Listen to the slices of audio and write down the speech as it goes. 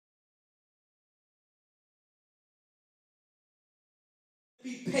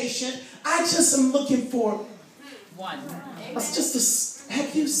Be patient. I just am looking for one. It's just a.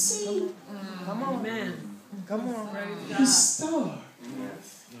 Have you seen? Come on, man. Come on, his star?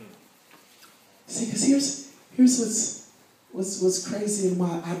 See, because here's what's crazy and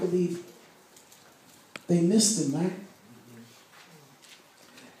why I believe they missed him, right?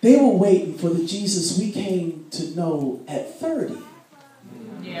 They were waiting for the Jesus we came to know at 30.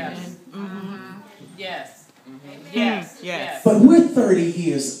 Yes. Yes. Yes. Yes. But we're 30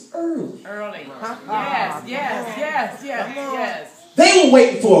 years early. Yes. Yes. Yes. Yes. They were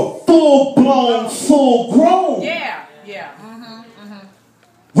waiting for a full-blown, full-grown. Yeah.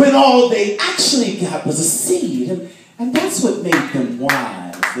 When all they actually got was a seed. And that's what made them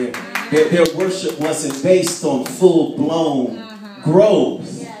wise. Their worship wasn't based on full-blown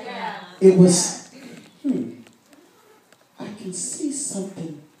growth. It was, I can see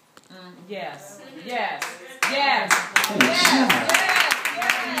something. Yes.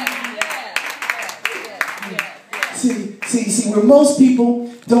 See, where most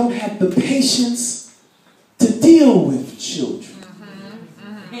people don't have the patience to deal with children.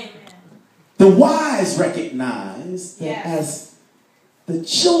 The wise recognize that as the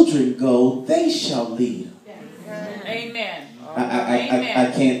children go, they shall lead. Amen.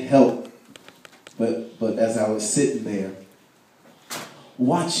 I can't help but as I was sitting there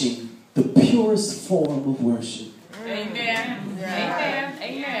watching the purest form of worship. Amen.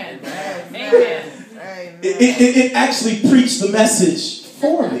 It actually preached the message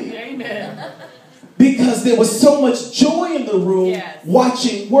for me. Amen. Because there was so much joy in the room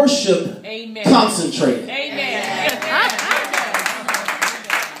watching worship concentrate. Amen.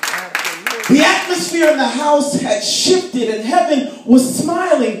 The atmosphere in the house had shifted and heaven was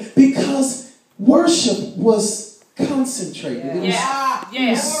smiling because worship was concentrated. It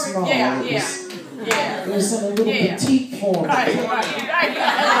was small. It was in a little petite form.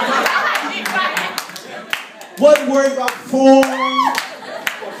 Wasn't worried about form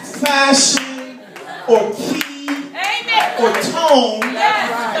or fashion or key or tone.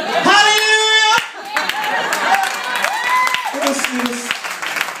 Hallelujah!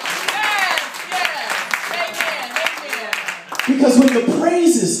 Because when the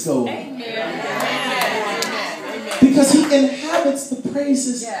praises go, because he inhabits the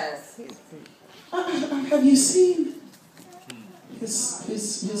praises. Have you seen his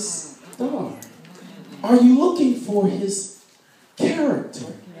star? Are you looking for his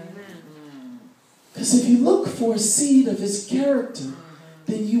character? Because if you look for a seed of his character,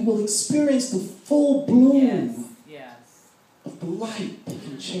 then you will experience the full bloom of the light that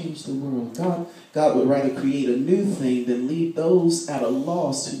can change the world. God would rather create a new thing than leave those at a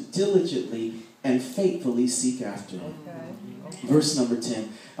loss who diligently and faithfully seek after him. Verse number 10.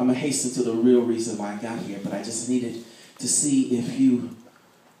 I'm going to hasten to the real reason why I got here, but I just needed to see if you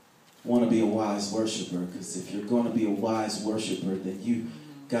want to be a wise worshiper. Because if you're going to be a wise worshiper, then you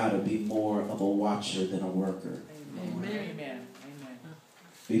got to be more of a watcher than a worker. Amen.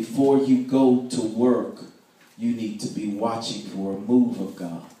 Before you go to work, you need to be watching for a move of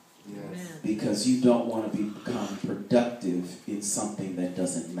God. Yes. Because you don't want to become productive in something that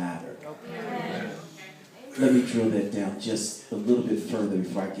doesn't matter. Okay. Let me drill that down just a little bit further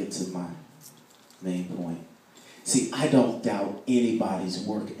before I get to my main point. See, I don't doubt anybody's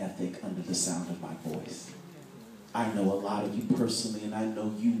work ethic under the sound of my voice. I know a lot of you personally, and I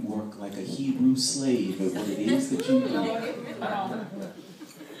know you work like a Hebrew slave at what it is that you do.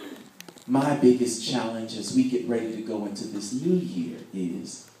 My biggest challenge as we get ready to go into this new year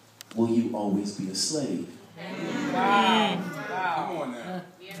is, will you always be a slave? Wow. Come on now.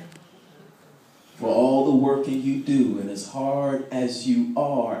 For all the working you do, and as hard as you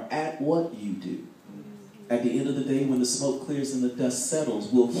are at what you do, at the end of the day, when the smoke clears and the dust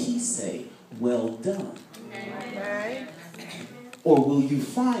settles, will he say, well done? Okay. Or will you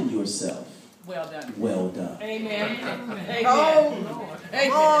find yourself, well done? Well done. Amen.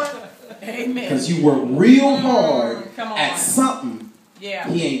 Amen. Because you work real hard at something he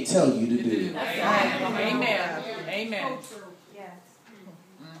ain't tell you to do. Amen.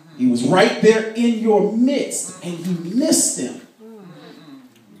 He was right there in your midst, and you missed him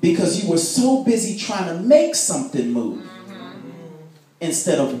because you were so busy trying to make something move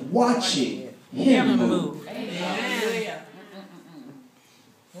instead of watching him move.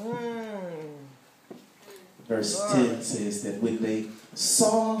 Verse 10 says that when they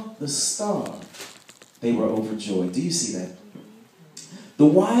saw the star, they were overjoyed. Do you see that? The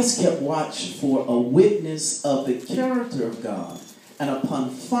wise kept watch for a witness of the character of God, and upon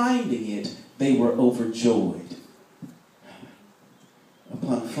finding it, they were overjoyed.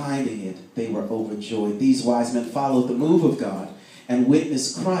 Upon finding it, they were overjoyed. These wise men followed the move of God, and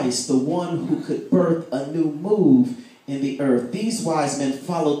witnessed Christ, the one who could birth a new move in the earth. These wise men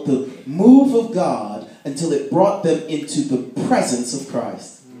followed the move of God until it brought them into the presence of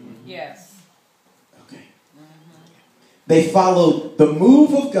Christ. Yes. Okay. They followed the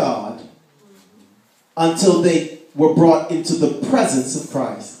move of God until they were brought into the presence of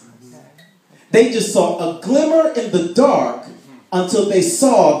Christ. They just saw a glimmer in the dark until they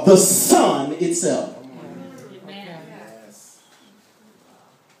saw the sun itself.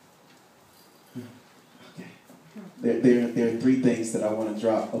 There are three things that I want to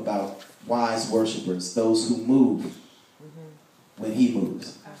drop about wise worshipers, those who move when he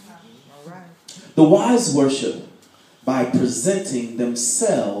moves. The wise worship by presenting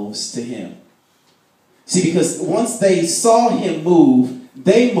themselves to him. See, because once they saw him move,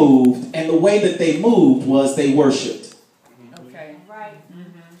 they moved, and the way that they moved was they worshiped. Okay. Right.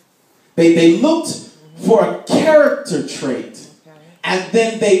 They looked for a character trait, and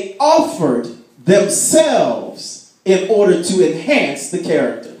then they offered themselves in order to enhance the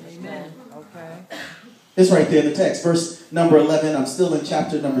character. Amen. Okay. It's right there in the text. Verse number 11, I'm still in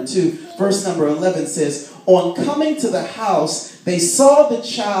chapter number 2. Verse number 11 says, on coming to the house, they saw the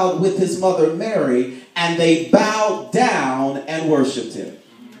child with his mother Mary, and they bowed down and worshipped him.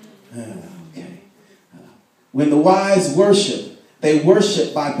 Okay. When the wise worship, they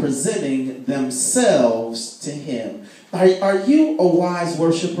worship by presenting themselves to him. Are you a wise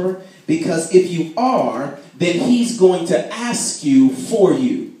worshiper? Because if you are, then he's going to ask you for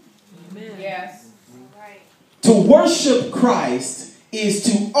you. Amen. Yes. Right. To worship Christ is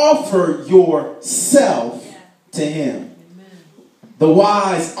to offer yourself to him. Amen. The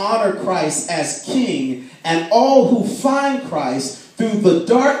wise honor Christ as king, and all who find Christ through the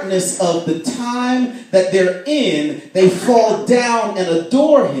darkness of the time that they're in, they fall down and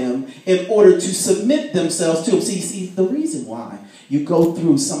adore him in order to submit themselves to him. See, the reason why you go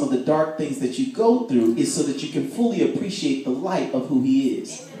through some of the dark things that you go through is so that you can fully appreciate the light of who he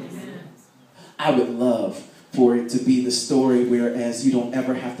is. Amen. I would love for it to be the story whereas you don't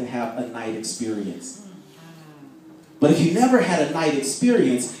ever have to have a night experience. But if you never had a night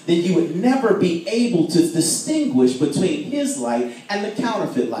experience, then you would never be able to distinguish between his light and the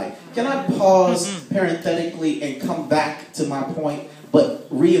counterfeit light. Can I pause parenthetically and come back to my point, but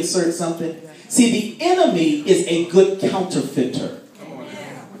reinsert something? See, the enemy is a good counterfeiter.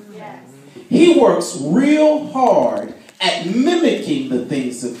 He works real hard at mimicking the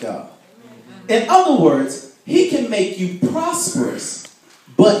things of God. In other words, he can make you prosperous,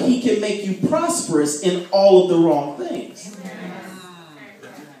 but he can make you prosperous in all of the wrong things.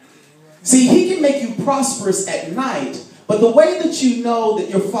 See, he can make you prosperous at night, but the way that you know that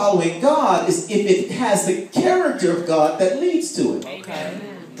you're following God is if it has the character of God that leads to it. Amen.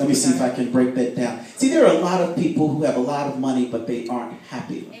 Let me see if I can break that down. See, there are a lot of people who have a lot of money, but they aren't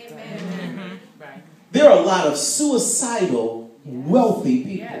happy. Amen. Right. There are a lot of suicidal, wealthy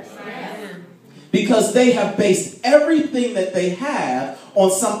people. Yes. Because they have based everything that they have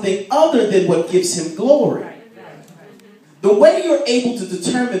on something other than what gives him glory. The way you're able to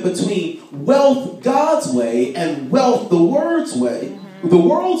determine between wealth God's way and wealth the world's way,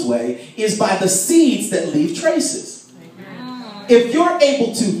 is by the seeds that leave traces. If you're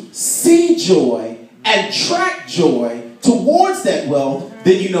able to see joy and track joy towards that wealth,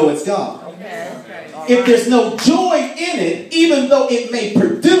 then you know it's God. If there's no joy in it, even though it may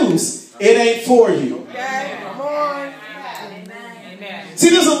produce, it ain't for you. See,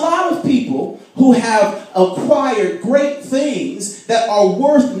 there's a lot of people who have acquired great things that are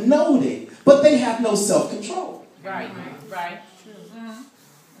worth noting, but they have no self-control. Right. Right.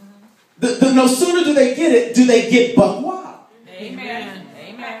 No sooner do they get it, do they get buck wild. Amen.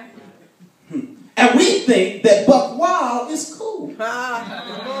 Amen. And we think that buck wild is cool.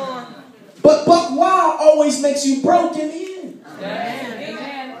 But buck wild always makes you broken in. Amen.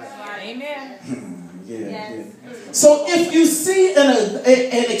 Amen. Yeah. So if you see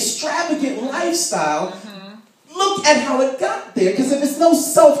an extravagant lifestyle, look at how it got there. Because if it's no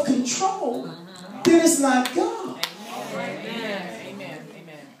self-control, then it's not God. Amen.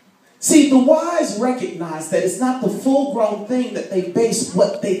 See, the wise recognize that it's not the full-grown thing that they base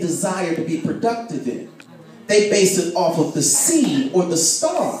what they desire to be productive in. They base it off of the seed or the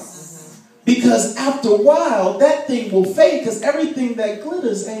star. Because after a while, that thing will fade because everything that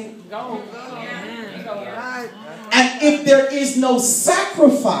glitters ain't Go. And if there is no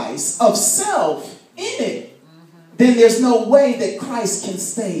sacrifice of self in it, then there's no way that Christ can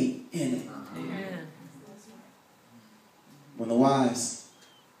stay in it. When the wise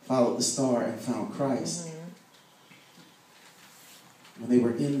followed the star and found Christ, when they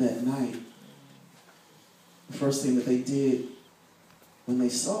were in that night, the first thing that they did when they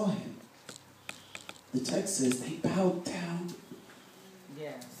saw him, the text says they bowed down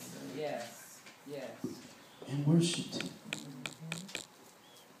Yes. Yes. Yes. and worshiped him.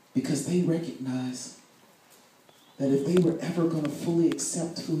 Because they recognized that if they were ever going to fully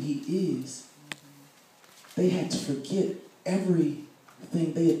accept who he is, they had to forget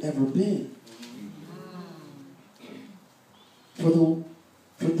everything they had ever been.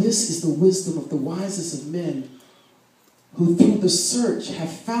 For this is the wisdom of the wisest of men, who through the search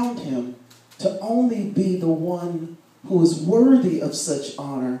have found him to only be the one who is worthy of such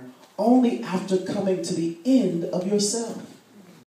honor only after coming to the end of yourself.